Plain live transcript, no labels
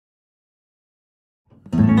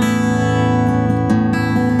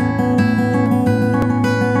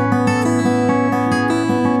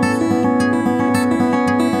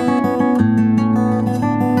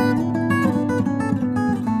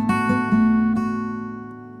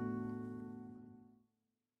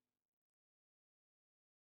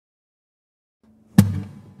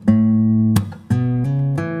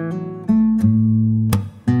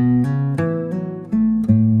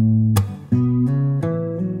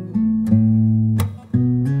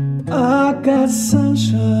I got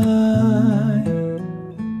sunshine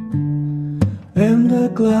in the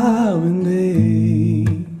cloudy day.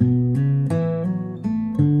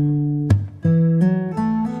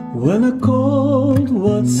 When the cold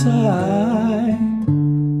was high,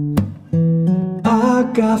 I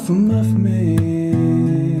got from of me.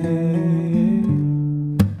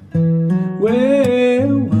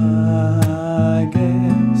 Well, I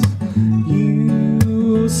guess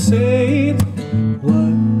you said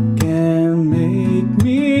what can make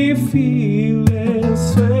me feel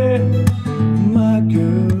this way, my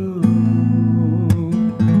girl.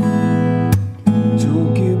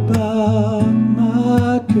 Talk about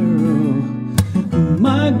my girl,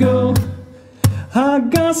 my girl. I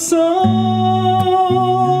got such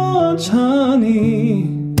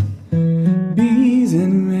honey bees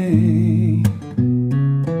in me.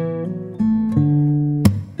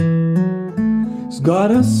 It's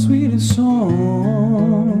got a sweet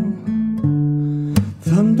song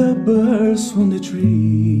from the birds on the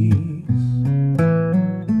trees.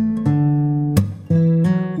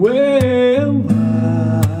 Well,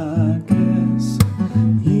 I guess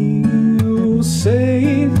you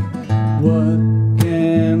say what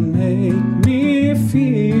can make me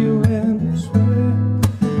feel and swear,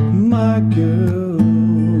 my girl.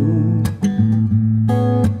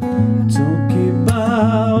 Talk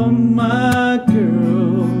about my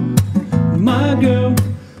girl, my girl.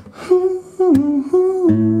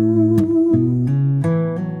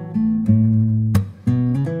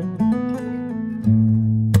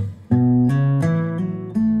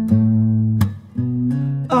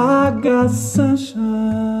 I got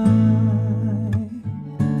sunshine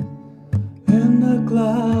in the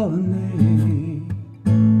cloudy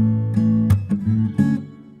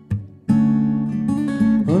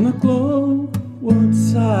on the cloud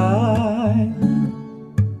side.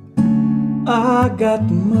 I got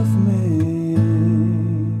the movement.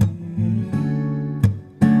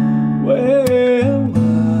 Well,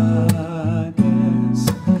 I guess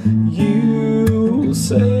you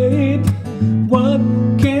said what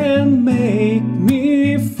can make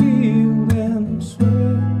me feel and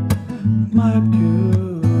swear, my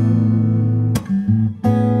girl.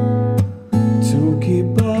 Talk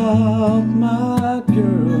about my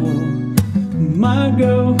girl, my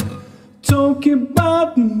girl. Talk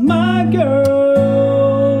about my girl.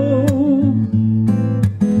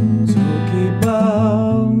 Talk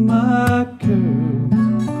about my girl,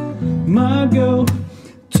 my girl.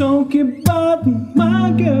 Talk about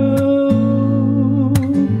my girl.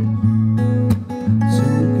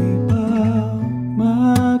 Talk about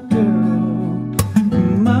my girl,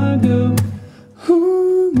 my girl.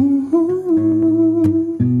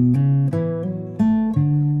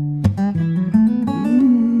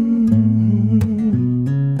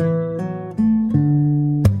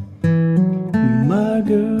 My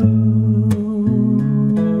girl.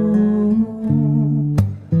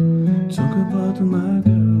 Talk about my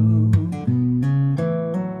girl,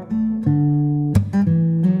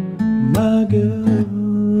 my girl.